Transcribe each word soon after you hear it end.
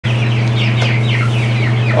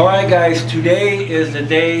Alright guys, today is the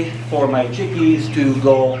day for my chickies to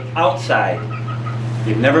go outside.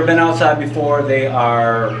 They've never been outside before. They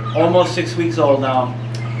are almost 6 weeks old now.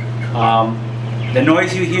 The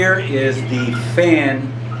noise you hear is the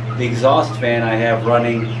fan, the exhaust fan I have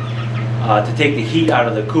running to take the heat out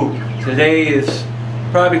of the coop. Today is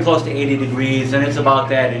probably close to 80 degrees, and it's about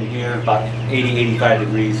that in here, about 80-85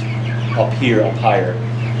 degrees up here, up higher.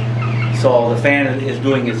 So the fan is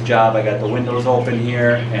doing its job. I got the windows open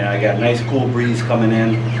here and I got a nice cool breeze coming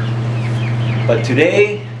in. But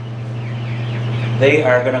today they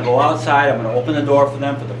are going to go outside. I'm going to open the door for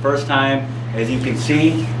them for the first time. As you can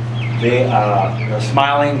see, they are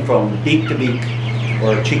smiling from beak to beak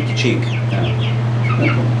or cheek to cheek.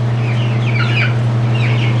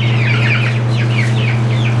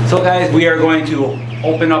 So guys, we are going to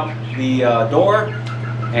open up the door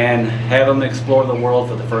and have them explore the world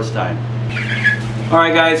for the first time.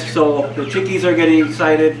 Alright guys, so the chickies are getting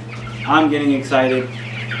excited. I'm getting excited.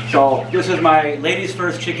 So this is my ladies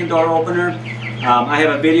first chicken door opener. I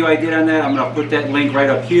have a video I did on that. I'm going to put that link right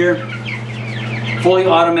up here. Fully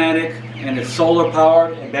automatic, and it's solar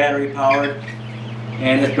powered and battery powered,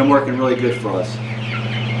 and it's been working really good for us.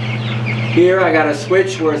 Here I got a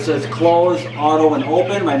switch where it says close, auto, and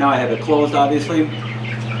open. Right now I have it closed, obviously.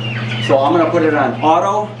 So I'm going to put it on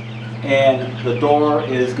auto, and the door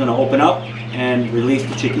is going to open up and release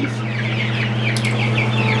the chickies.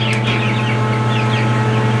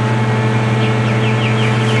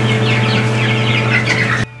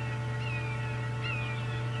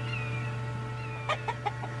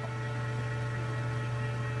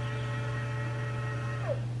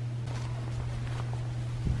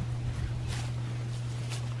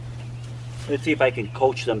 Let's see if I can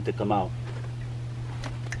coach them to come out.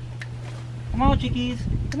 Come on, chickies.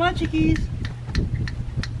 Come on, chickies.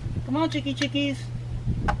 Come on, chickies.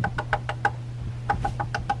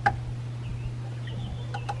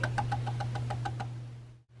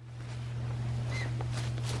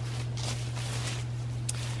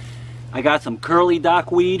 I got some curly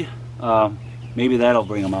dock weed. Maybe that'll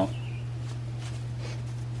bring them out.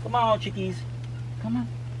 Come on, chickies. Come on.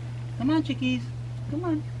 Come on, chickies. Come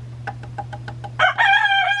on.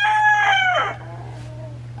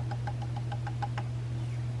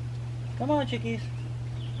 Come on, chickies.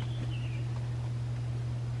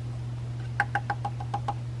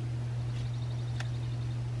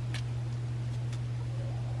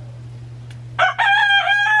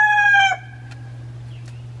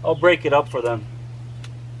 I'll break it up for them.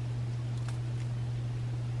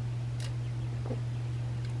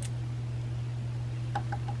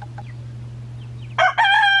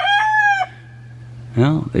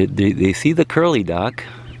 Well, they see the curly dock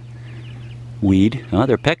weed. Oh,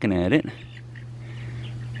 they're pecking at it.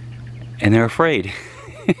 And they're afraid.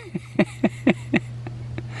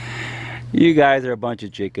 You guys are a bunch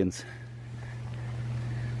of chickens.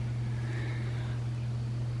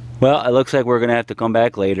 Well, it looks like we're gonna have to come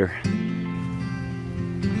back later.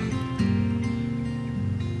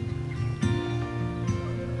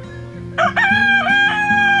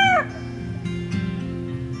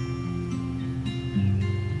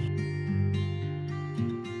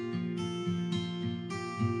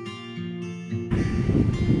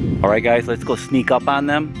 Alright guys, let's go sneak up on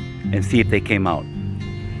them and see if they came out.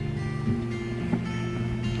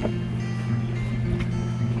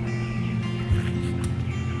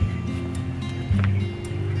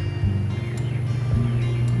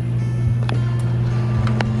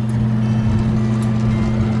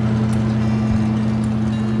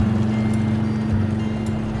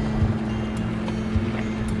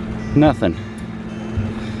 Nothing.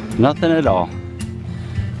 Nothing at all.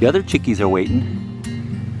 The other chickies are waiting.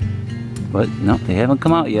 But no, they haven't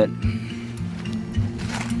come out yet.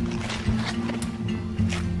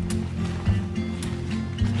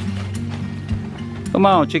 Come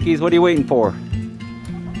on, chickies, what are you waiting for?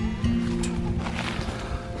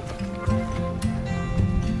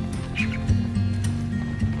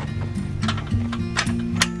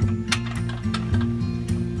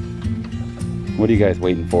 What are you guys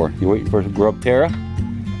waiting for? You waiting for some grub, Tara?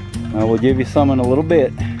 We'll give you some in a little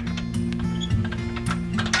bit.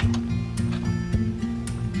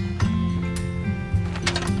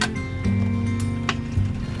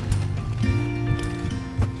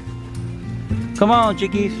 Come on,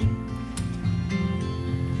 chickies.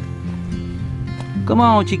 Come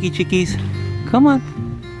on, chickies. Come on.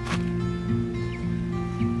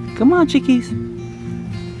 Come on, chickies.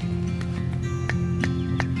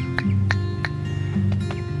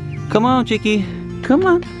 Come on, chickie. Come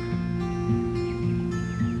on.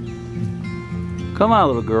 Come on,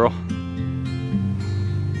 little girl.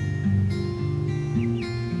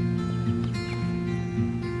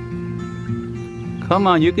 Come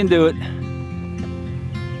on, you can do it.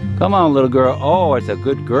 Come on, little girl. Oh, it's a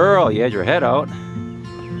good girl. You had your head out.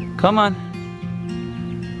 Come on.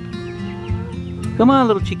 Come on,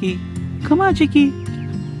 little chickie. Come on, chickie.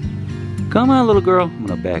 Come on, little girl. I'm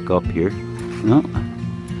gonna back up here. No.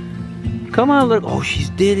 Come on, little. Oh, she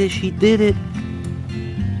did it. She did it.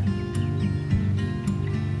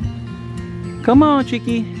 Come on,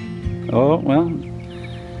 chickie. Oh, well.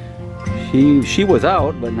 She was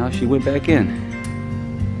out, but now she went back in.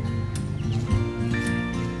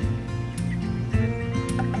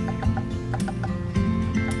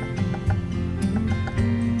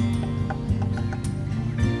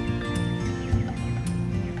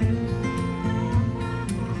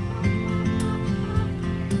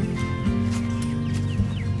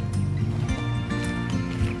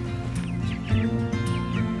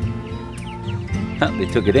 They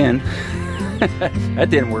took it in. That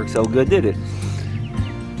didn't work so good, did it?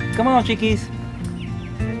 Come on, chickies.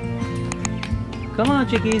 Come on,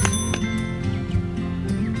 chickies.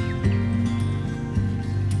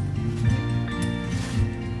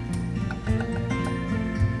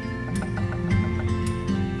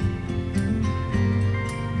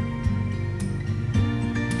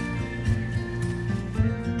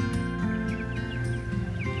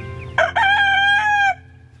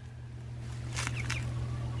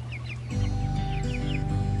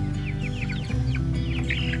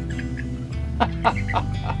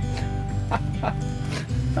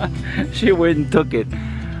 She went and took it.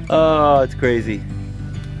 Oh, it's crazy.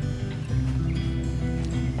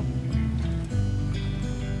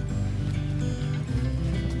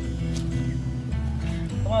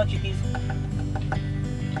 Come on, chickies.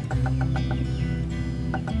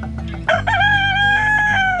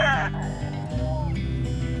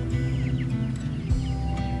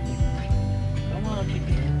 Come on,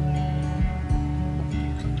 chickies.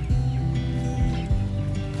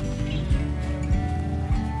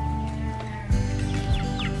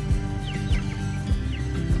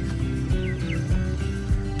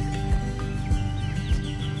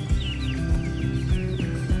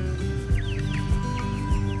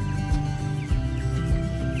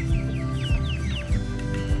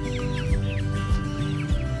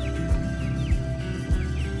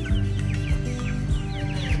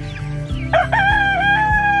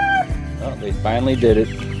 They finally did it.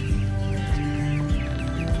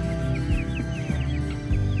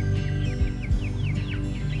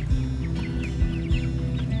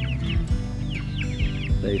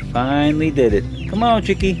 They finally did it. Come on,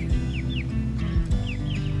 chickie.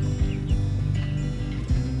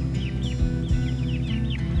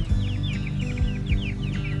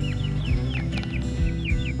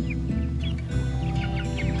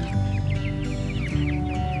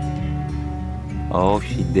 Oh,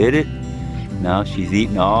 she did it. Now she's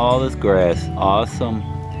eating all this grass. Awesome.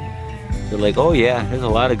 They're like, oh yeah, there's a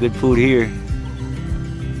lot of good food here.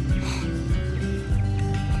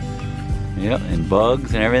 Yep, and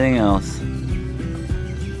bugs and everything else.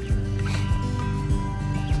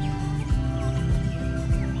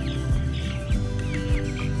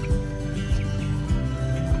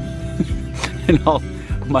 And all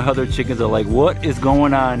my other chickens are like, what is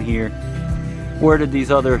going on here? Where did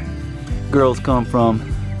these other girls come from?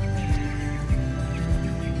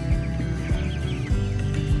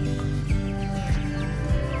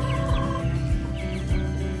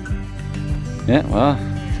 Yeah, well,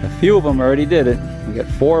 a few of them already did it. We got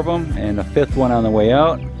 4 of them and a 5th one on the way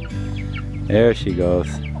out. There she goes.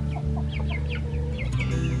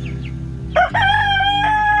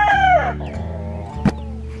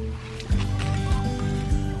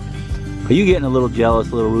 Are you getting a little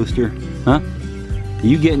jealous, little rooster? Huh? Are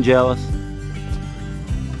you getting jealous?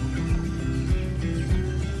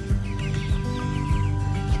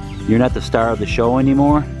 You're not the star of the show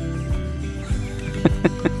anymore?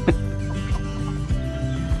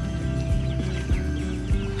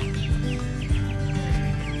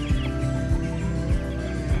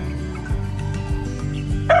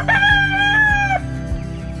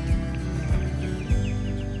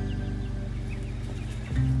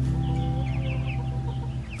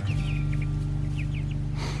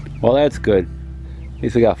 Well, that's good. At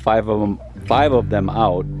least we got 5 of them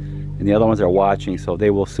out, and the other ones are watching, so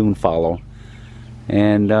they will soon follow.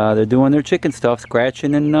 And they're doing their chicken stuff,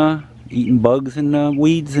 scratching and eating bugs and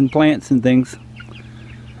weeds and plants and things.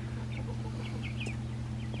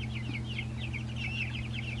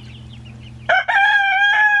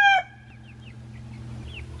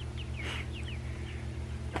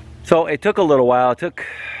 So it took a little while. It took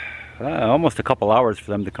almost a couple hours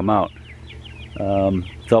for them to come out.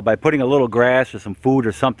 So by putting a little grass or some food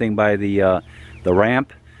or something by the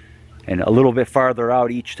ramp and a little bit farther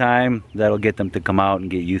out each time. That'll get them to come out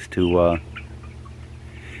and get used to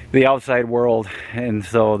the outside world, and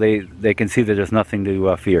so they can see that there's nothing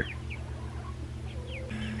to fear.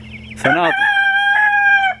 So now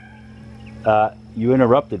you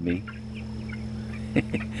interrupted me.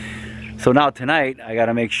 So now tonight I got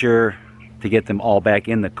to make sure to get them all back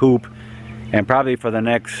in the coop, and probably for the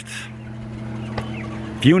next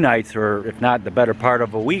few nights, or if not the better part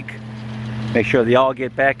of a week, make sure they all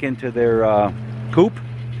get back into their coop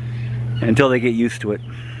until they get used to it.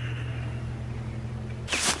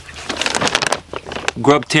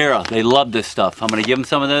 Grub Terra, they love this stuff. I'm going to give them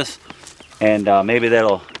some of this, and maybe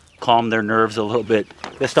that'll calm their nerves a little bit.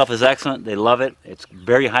 This stuff is excellent. They love it. It's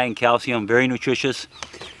very high in calcium, very nutritious,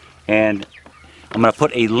 and I'm going to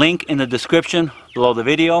put a link in the description below the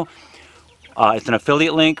video. It's an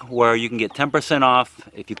affiliate link where you can get 10% off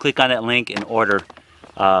if you click on that link and order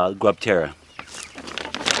Grub Terra.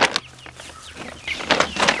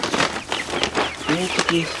 Hey,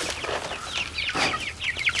 cookies.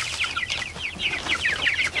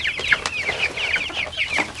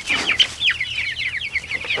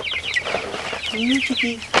 Hey,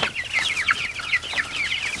 cookies.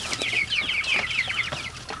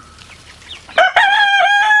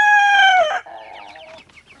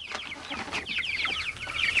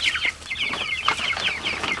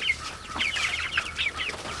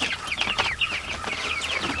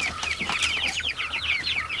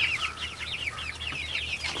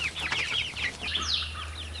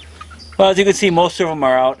 Well, as you can see, most of them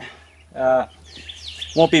are out.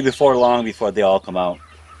 Won't be before long before they all come out.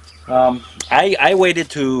 I waited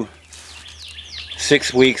to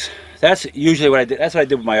 6 weeks. That's usually what I did. That's what I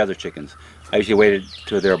did with my other chickens. I usually waited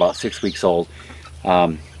till they're about 6 weeks old.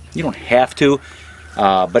 You don't have to,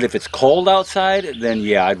 but if it's cold outside, then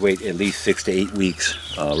yeah, I'd wait at least 6 to 8 weeks,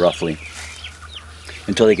 roughly,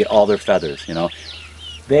 until they get all their feathers. You know,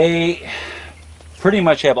 they pretty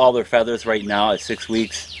much have all their feathers right now at 6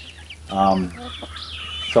 weeks.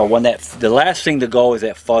 So when the last thing to go is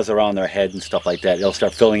that fuzz around their head and stuff like that. They'll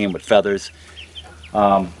start filling in with feathers,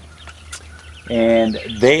 and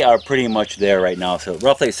they are pretty much there right now. So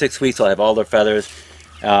roughly at 6 weeks, they'll have all their feathers.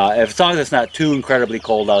 As long as it's not too incredibly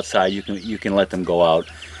cold outside, you can let them go out.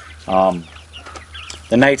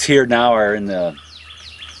 The nights here now are in the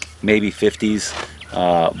maybe 50s,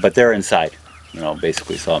 but they're inside, you know,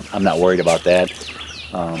 basically. So I'm not worried about that.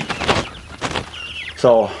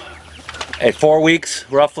 So at 4 weeks,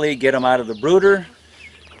 roughly, get them out of the brooder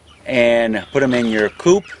and put them in your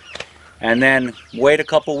coop, and then wait a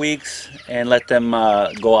couple weeks and let them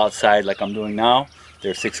go outside like I'm doing now.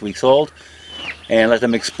 They're 6 weeks old, and let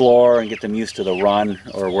them explore and get them used to the run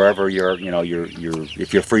or wherever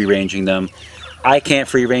if you're free ranging them. I can't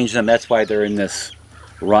free range them. That's why they're in this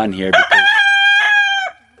run here, because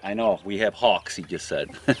I know we have hawks. He just said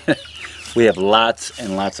we have lots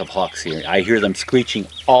and lots of hawks here. I hear them screeching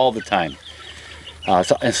all the time.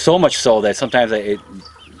 And so much so that sometimes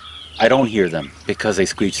I don't hear them because they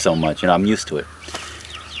screech so much. You know, I'm used to it.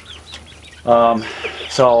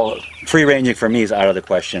 So free ranging for me is out of the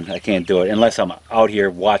question. I can't do it unless I'm out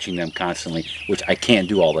here watching them constantly, which I can't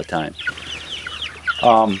do all the time.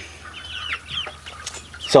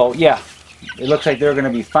 So yeah, it looks like they're going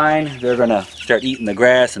to be fine. They're going to start eating the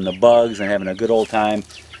grass and the bugs and having a good old time,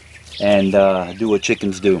 and do what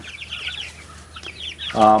chickens do.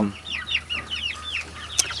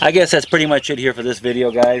 I guess that's pretty much it here for this video,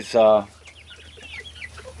 guys. They're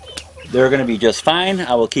going to be just fine.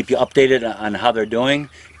 I will keep you updated on how they're doing.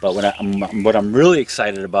 But what I'm really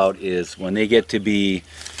excited about is when they get to be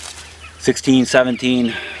 16,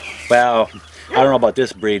 17, well, I don't know about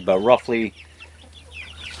this breed, but roughly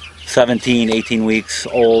 17, 18 weeks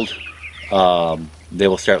old, they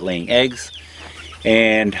will start laying eggs.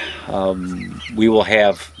 And we will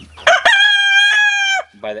have,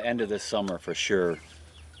 by the end of this summer for sure,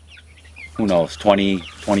 who knows, 20,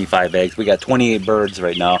 25 eggs. We got 28 birds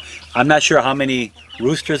right now. I'm not sure how many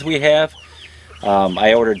roosters we have.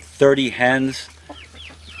 I ordered 30 hens,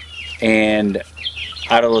 and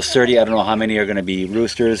out of those 30, I don't know how many are going to be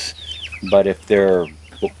roosters, but if they're,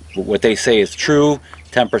 what they say is true,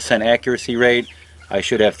 10% accuracy rate, I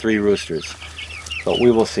should have 3 roosters. But we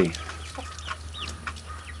will see.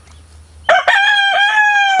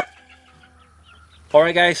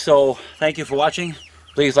 Alright guys, so thank you for watching.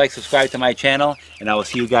 Please like, subscribe to my channel, and I will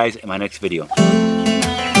see you guys in my next video.